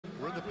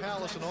in the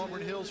Palace in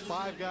Auburn Hills.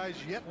 5 guys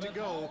yet to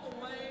go.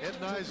 Ed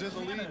Nye's in the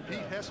lead.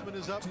 Pete Hessman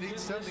is up,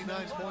 needs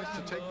 79 points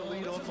to take the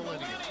lead on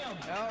Millennium.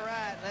 All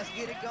right, let's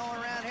get it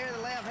going around here.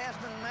 The left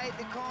Hessman made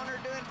the corner,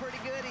 doing pretty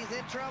good. He's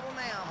in trouble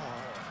now.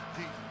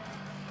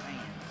 Man,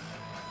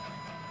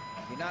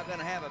 you're not going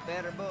to have a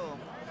better bull.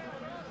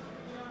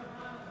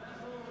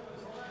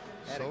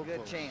 Had a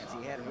good chance.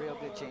 He had a real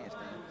good chance,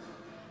 man.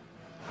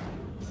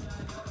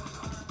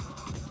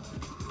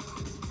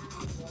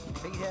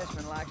 Pete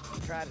Hessman likes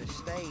to try to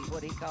stay,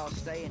 what he calls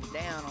staying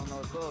down on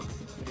those bulls,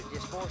 but it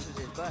just forces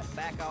his butt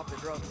back off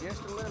the rope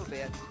just a little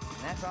bit,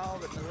 and that's all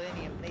that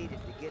Millennium needed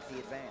to get the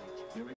advantage.